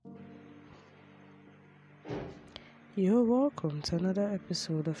You're welcome to another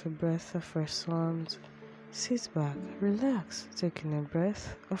episode of A Breath of Fresh Psalms. Sit back, relax, taking a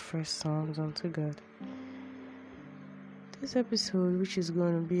breath of fresh psalms unto God. This episode, which is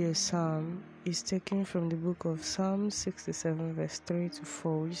going to be a psalm, is taken from the book of Psalm 67 verse 3 to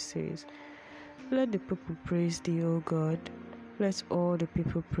 4, which says, "Let the people praise thee, O God, let all the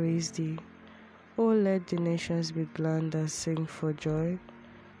people praise thee. O let the nations be glad and sing for joy,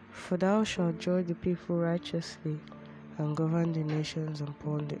 for thou shalt judge the people righteously, and govern the nations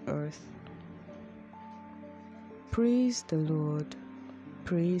upon the earth." Praise the Lord,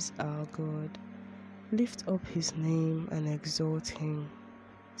 praise our God, lift up his name and exalt him.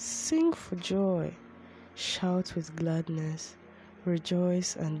 Sing for joy, shout with gladness,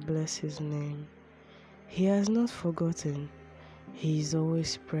 rejoice and bless his name. He has not forgotten, he is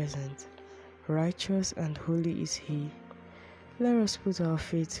always present, righteous and holy is he. Let us put our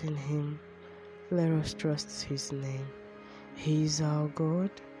faith in him, let us trust his name. He is our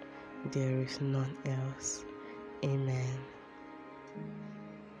God, there is none else. Amen.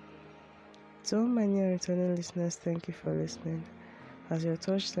 To all my new returning listeners, thank you for listening. As your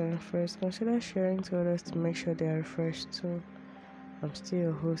touched and refreshed, consider sharing to others to make sure they are refreshed too. I'm still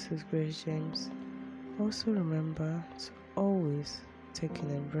your host, Grace James. Also remember to always take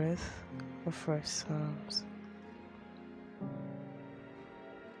in a breath of fresh psalms.